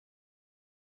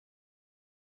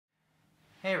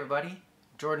Hey everybody,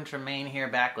 Jordan Tremaine here,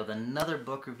 back with another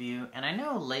book review. And I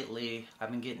know lately I've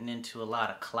been getting into a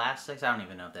lot of classics. I don't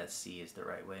even know if that C is the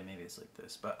right way, maybe it's like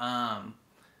this. But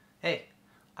hey,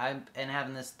 I've been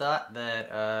having this thought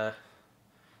that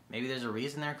maybe there's a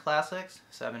reason they're classics.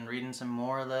 So I've been reading some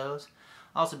more of those.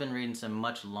 Also been reading some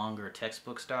much longer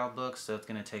textbook style books, so it's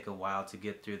going to take a while to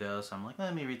get through those. So I'm like,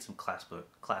 let me read some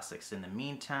classics in the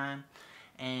meantime.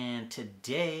 And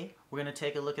today we're going to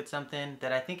take a look at something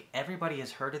that I think everybody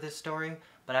has heard of this story,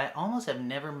 but I almost have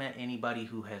never met anybody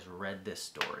who has read this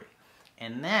story.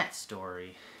 And that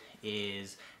story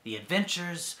is The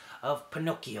Adventures of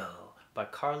Pinocchio by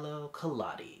Carlo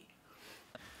Collodi.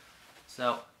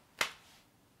 So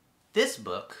this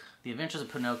book, The Adventures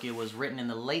of Pinocchio, was written in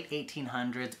the late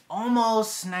 1800s,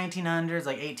 almost 1900s,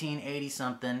 like 1880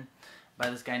 something, by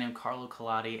this guy named Carlo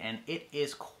Collodi, and it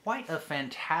is quite a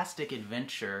fantastic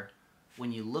adventure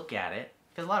when you look at it,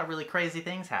 because a lot of really crazy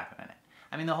things happen in it.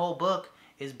 I mean, the whole book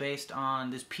is based on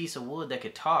this piece of wood that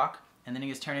could talk, and then he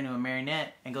gets turned into a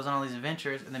marionette and goes on all these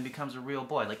adventures and then becomes a real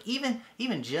boy. Like, even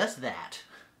just that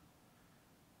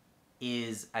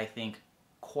is, I think,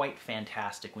 quite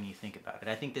fantastic when you think about it.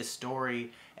 I think this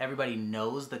story, everybody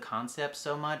knows the concept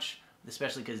so much,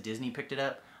 especially because Disney picked it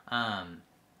up.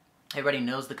 Everybody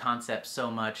knows the concept so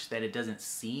much that it doesn't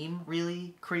seem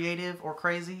really creative or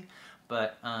crazy,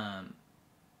 but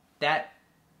that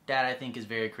I think is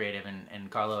very creative, and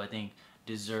Carlo, I think,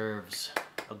 deserves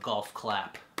a golf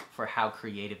clap for how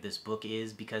creative this book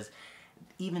is, because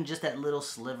even just that little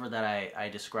sliver that I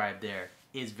described there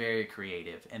is very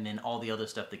creative, and then all the other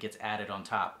stuff that gets added on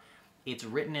top. It's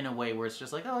written in a way where it's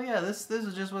just like, oh yeah, this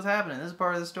is just what's happening, this is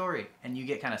part of the story. And you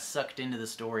get kind of sucked into the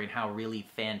story and how really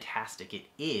fantastic it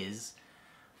is.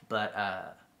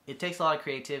 But it takes a lot of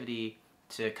creativity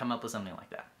to come up with something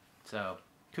like that. So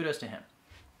kudos to him.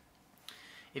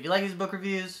 If you like these book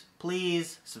reviews,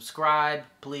 please subscribe,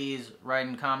 please write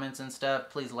in comments and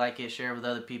stuff, please like it, share it with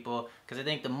other people, because I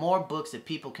think the more books that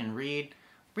people can read,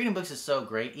 reading books is so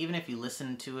great, even if you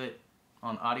listen to it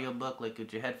on audiobook, like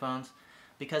with your headphones,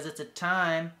 because it's a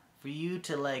time for you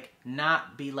to like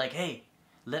not be like, hey,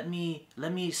 let me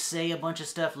say a bunch of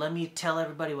stuff, let me tell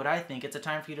everybody what I think. It's a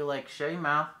time for you to like shut your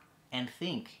mouth and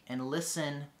think and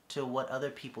listen to what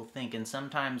other people think. And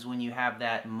sometimes when you have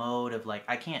that mode of like,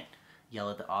 I can't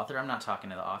yell at the author, I'm not talking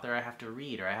to the author, I have to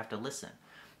read or I have to listen,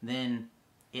 then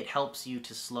it helps you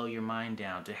to slow your mind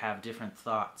down, to have different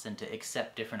thoughts and to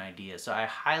accept different ideas. So I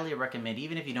highly recommend,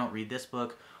 even if you don't read this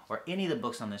book or any of the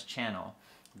books on this channel,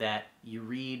 that you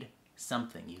read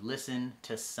something, you listen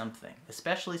to something,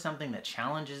 especially something that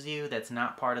challenges you, that's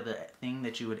not part of the thing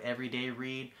that you would every day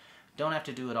read. Don't have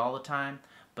to do it all the time,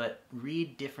 but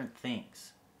read different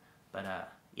things.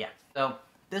 But yeah, so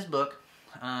this book,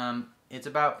 it's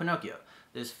about Pinocchio,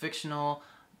 this fictional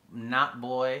not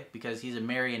boy, because he's a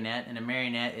marionette, and a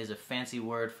marionette is a fancy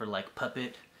word for like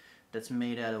puppet that's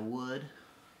made out of wood.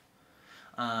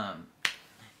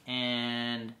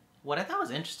 And what I thought was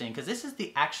interesting, because this is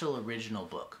the actual original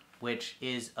book, which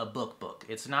is a book.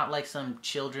 It's not like some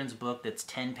children's book that's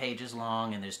 10 pages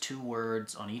long and there's 2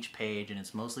 words on each page and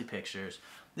it's mostly pictures.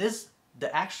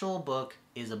 The actual book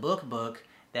is a book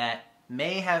that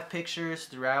may have pictures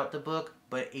throughout the book,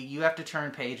 but you have to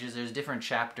turn pages, there's different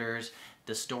chapters,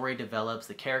 the story develops,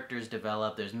 the characters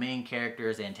develop, there's main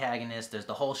characters, antagonists, there's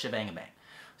the whole shebang-a-bang.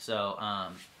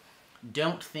 So,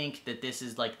 don't think that this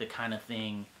is like the kind of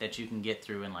thing that you can get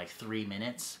through in like 3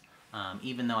 minutes,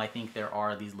 even though I think there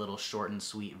are these little short and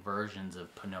sweet versions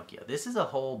of Pinocchio. This is a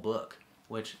whole book,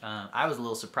 which I was a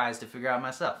little surprised to figure out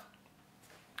myself.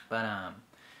 But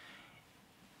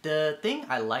the thing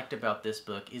I liked about this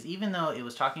book is, even though it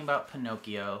was talking about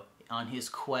Pinocchio on his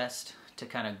quest to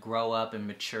kind of grow up and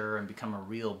mature and become a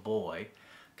real boy,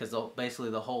 because basically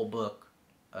the whole book,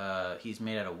 he's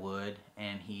made out of wood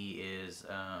and he's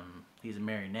a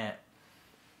marionette,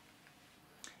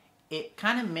 it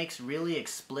kind of makes really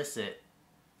explicit,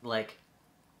 like,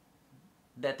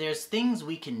 that there's things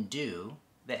we can do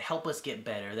that help us get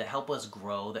better, that help us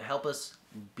grow, that help us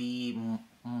be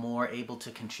more able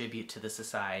to contribute to the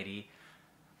society,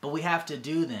 but we have to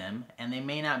do them, and they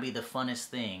may not be the funnest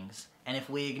things. And if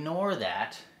we ignore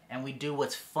that and we do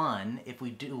what's fun, if we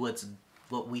do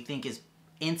what we think is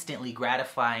instantly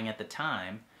gratifying at the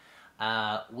time,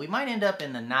 we might end up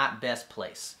in the not best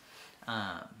place.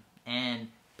 And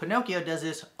Pinocchio does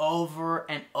this over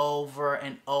and over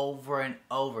and over and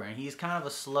over, and he's kind of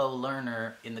a slow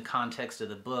learner in the context of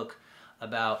the book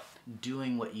about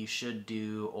doing what you should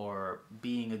do or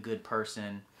being a good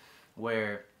person,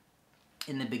 where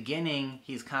in the beginning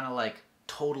he's kind of like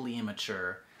totally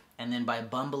immature, and then by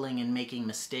bumbling and making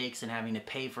mistakes and having to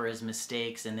pay for his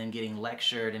mistakes and then getting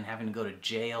lectured and having to go to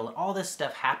jail, all this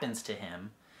stuff happens to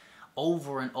him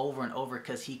over and over and over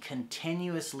because he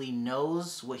continuously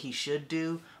knows what he should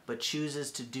do but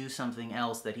chooses to do something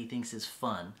else that he thinks is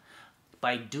fun.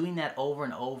 By doing that over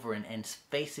and over and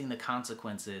facing the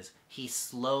consequences, he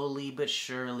slowly but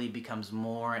surely becomes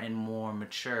more and more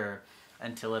mature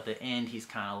until at the end he's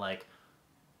kind of like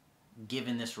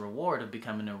given this reward of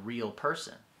becoming a real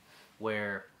person.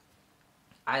 Where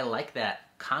I like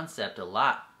that concept a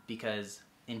lot, because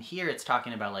in here it's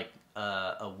talking about like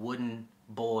a wooden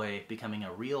boy becoming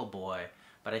a real boy,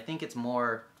 but I think it's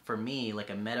more, for me, like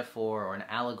a metaphor or an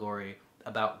allegory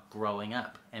about growing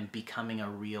up and becoming a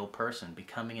real person,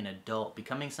 becoming an adult,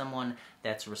 becoming someone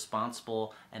that's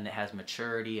responsible and that has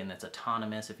maturity and that's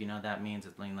autonomous, if you know what that means.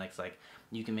 It means like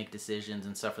you can make decisions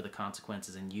and suffer the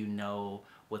consequences and you know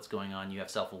what's going on, you have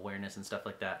self-awareness and stuff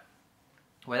like that.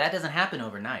 Well, that doesn't happen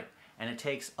overnight, and it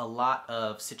takes a lot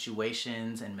of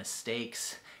situations and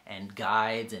mistakes and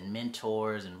guides and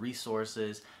mentors and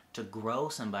resources to grow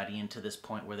somebody into this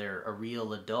point where they're a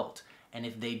real adult. And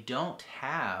if they don't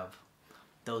have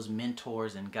those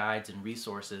mentors and guides and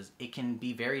resources, it can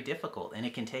be very difficult and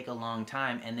it can take a long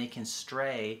time, and they can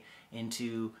stray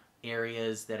into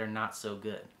areas that are not so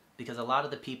good. Because a lot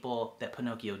of the people that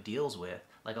Pinocchio deals with,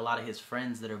 like a lot of his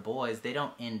friends that are boys, they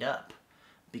don't end up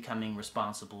becoming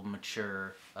responsible,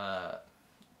 mature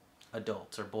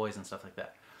adults or boys and stuff like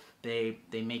that. They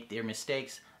make their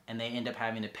mistakes and they end up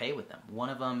having to pay with them. One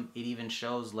of them, it even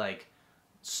shows like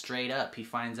straight up, he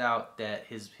finds out that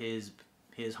his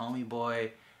homie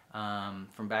boy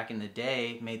from back in the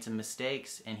day made some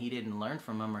mistakes and he didn't learn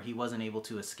from them, or he wasn't able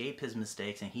to escape his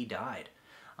mistakes, and he died.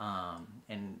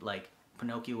 And like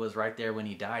Pinocchio was right there when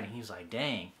he died, and he was like,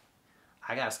 dang,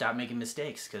 I gotta stop making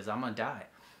mistakes because I'm gonna die.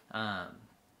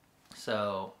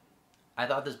 So I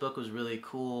thought this book was really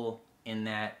cool in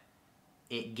that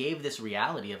it gave this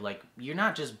reality of like, you're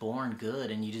not just born good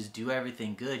and you just do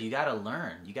everything good. You gotta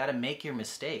learn. You gotta make your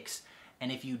mistakes. And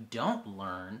if you don't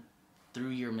learn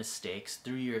through your mistakes,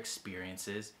 through your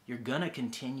experiences, you're gonna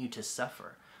continue to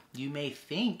suffer. You may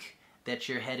think that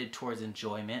you're headed towards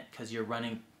enjoyment because you're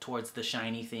running towards the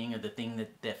shiny thing or the thing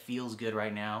that feels good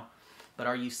right now. But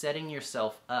are you setting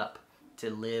yourself up to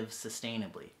live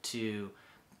sustainably, to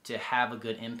have a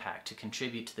good impact, to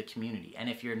contribute to the community? And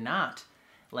if you're not,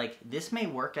 like, this may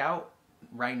work out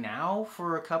right now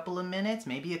for a couple of minutes,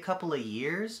 maybe a couple of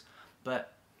years,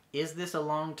 but is this a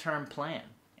long-term plan?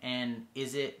 And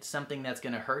is it something that's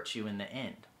going to hurt you in the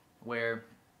end? Where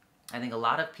I think a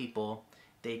lot of people,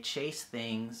 they chase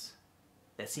things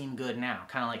that seem good now,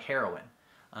 kind of like heroin.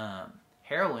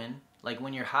 Heroin, like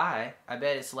when you're high, I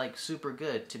bet it's like super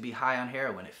good to be high on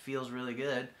heroin. It feels really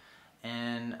good,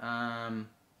 and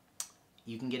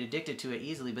you can get addicted to it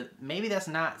easily, but maybe that's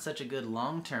not such a good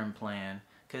long-term plan,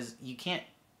 because you can't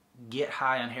get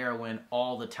high on heroin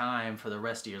all the time for the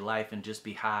rest of your life and just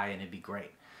be high and it'd be great.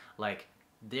 Like,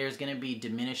 there's going to be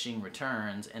diminishing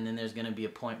returns, and then there's going to be a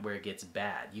point where it gets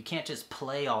bad. You can't just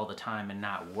play all the time and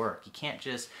not work. You can't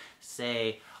just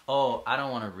say, oh, I don't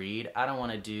want to read, I don't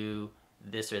want to do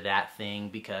this or that thing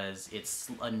because it's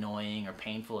annoying or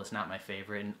painful, it's not my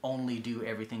favorite, and only do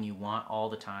everything you want all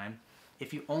the time.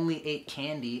 If you only ate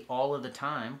candy all of the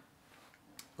time,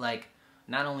 like,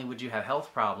 not only would you have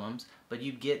health problems, but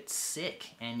you'd get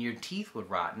sick and your teeth would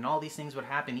rot and all these things would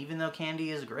happen. Even though candy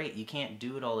is great, you can't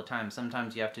do it all the time.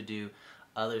 Sometimes you have to do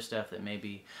other stuff that may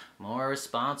be more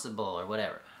responsible or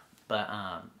whatever. But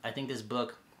I think this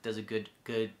book does a good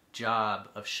job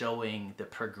of showing the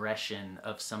progression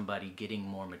of somebody getting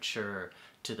more mature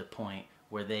to the point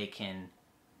where they can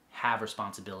have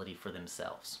responsibility for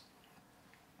themselves.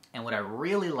 And what I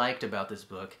really liked about this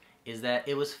book is that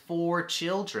it was for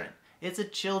children. It's a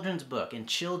children's book, and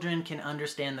children can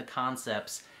understand the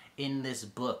concepts in this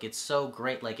book. It's so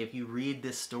great. Like, if you read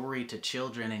this story to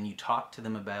children and you talk to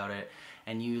them about it,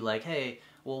 and you like, hey,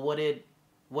 well, what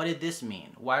did this mean?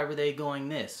 Why were they going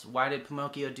this? Why did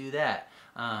Pinocchio do that?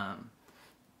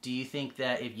 Do you think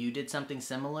that if you did something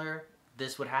similar,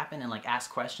 this would happen? And like,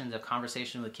 ask questions, have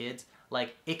conversation with kids.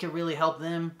 Like, it could really help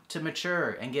them to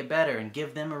mature and get better and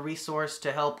give them a resource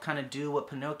to help kind of do what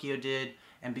Pinocchio did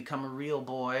and become a real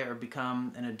boy or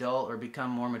become an adult or become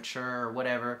more mature or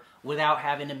whatever, without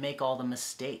having to make all the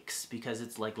mistakes, because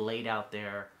it's like laid out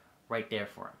there, right there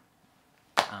for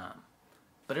him.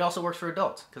 But it also works for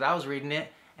adults, because I was reading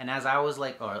it, and as I was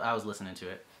like, or I was listening to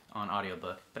it on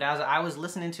audiobook, but as I was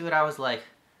listening to it, I was like,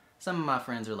 some of my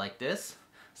friends are like this,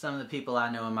 some of the people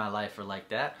I know in my life are like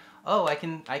that. Oh, I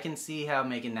can see how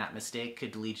making that mistake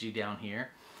could lead you down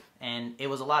here. and it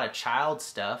was a lot of child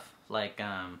stuff, like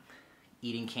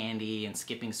eating candy and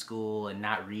skipping school and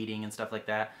not reading and stuff like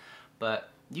that. But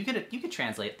you could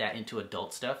translate that into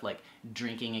adult stuff, like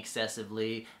drinking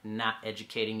excessively, not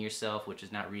educating yourself, which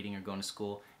is not reading or going to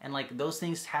school. And like those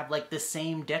things have like the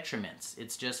same detriments.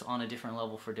 It's just on a different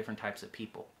level for different types of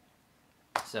people.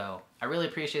 So I really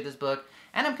appreciate this book,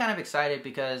 and I'm kind of excited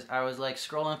because I was like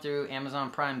scrolling through Amazon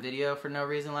Prime Video for no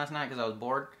reason last night because I was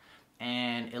bored,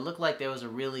 and it looked like there was a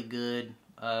really good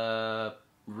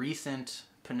recent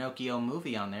Pinocchio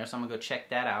movie on there, so I'm gonna go check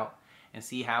that out and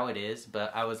see how it is.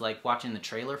 But I was like watching the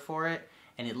trailer for it,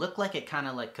 and it looked like it kind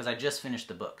of like, because I just finished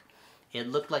the book, it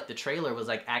looked like the trailer was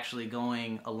like actually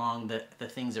going along the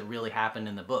things that really happened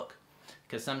in the book.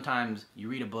 Because sometimes you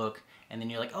read a book and then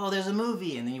you're like, oh, there's a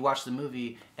movie, and then you watch the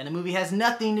movie and the movie has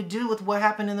nothing to do with what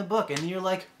happened in the book, and you're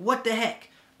like, what the heck?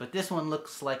 But this one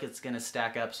looks like it's gonna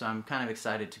stack up, so I'm kind of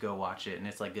excited to go watch it, and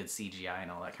it's like good CGI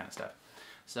and all that kind of stuff.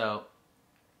 So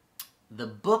the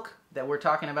book that we're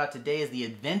talking about today is The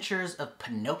Adventures of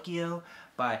Pinocchio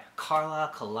by Carlo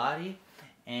Collodi,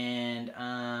 and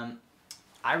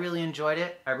I really enjoyed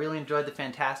it. I really enjoyed the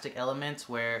fantastic elements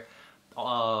where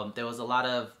there was a lot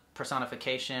of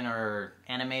personification or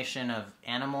animation of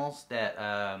animals that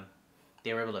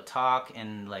they were able to talk,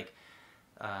 and like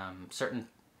certain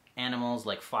animals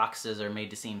like foxes are made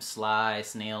to seem sly,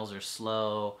 snails are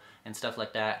slow, and stuff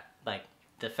like that. Like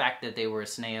the fact that they were a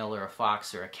snail or a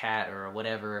fox or a cat or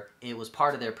whatever, it was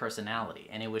part of their personality,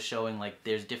 and it was showing like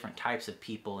there's different types of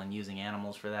people and using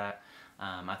animals for that.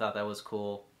 I thought that was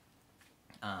cool.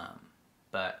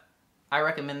 But I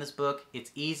recommend this book.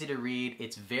 It's easy to read.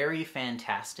 It's very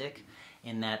fantastic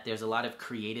in that there's a lot of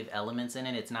creative elements in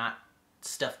it. It's not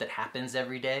stuff that happens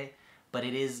every day, but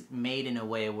it is made in a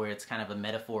way where it's kind of a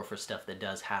metaphor for stuff that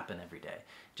does happen every day,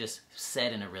 just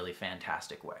said in a really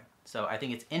fantastic way. So I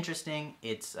think it's interesting.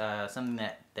 It's something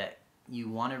that you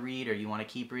want to read or you want to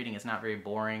keep reading. It's not very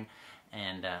boring,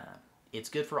 and it's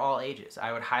good for all ages.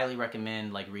 I would highly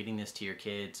recommend like reading this to your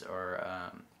kids or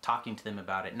talking to them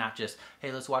about it. Not just,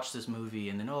 hey, let's watch this movie,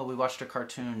 and then, oh, we watched a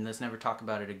cartoon, let's never talk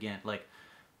about it again. Like,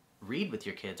 read with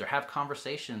your kids or have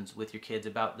conversations with your kids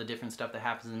about the different stuff that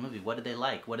happens in the movie. What did they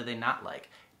like? What did they not like?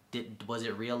 Was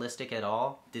it realistic at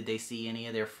all? Did they see any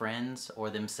of their friends or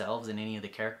themselves in any of the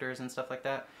characters and stuff like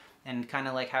that? And kind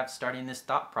of like starting this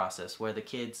thought process where the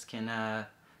kids can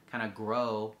kind of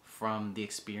grow from the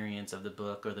experience of the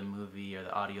book or the movie or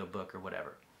the audiobook or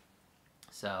whatever.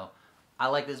 So I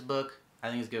like this book. I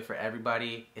think it's good for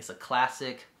everybody. It's a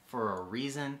classic for a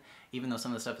reason, even though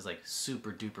some of the stuff is like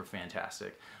super duper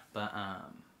fantastic. But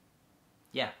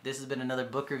yeah, this has been another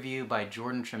book review by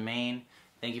Jordan Tremaine.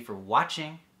 Thank you for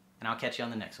watching, and I'll catch you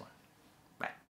on the next one.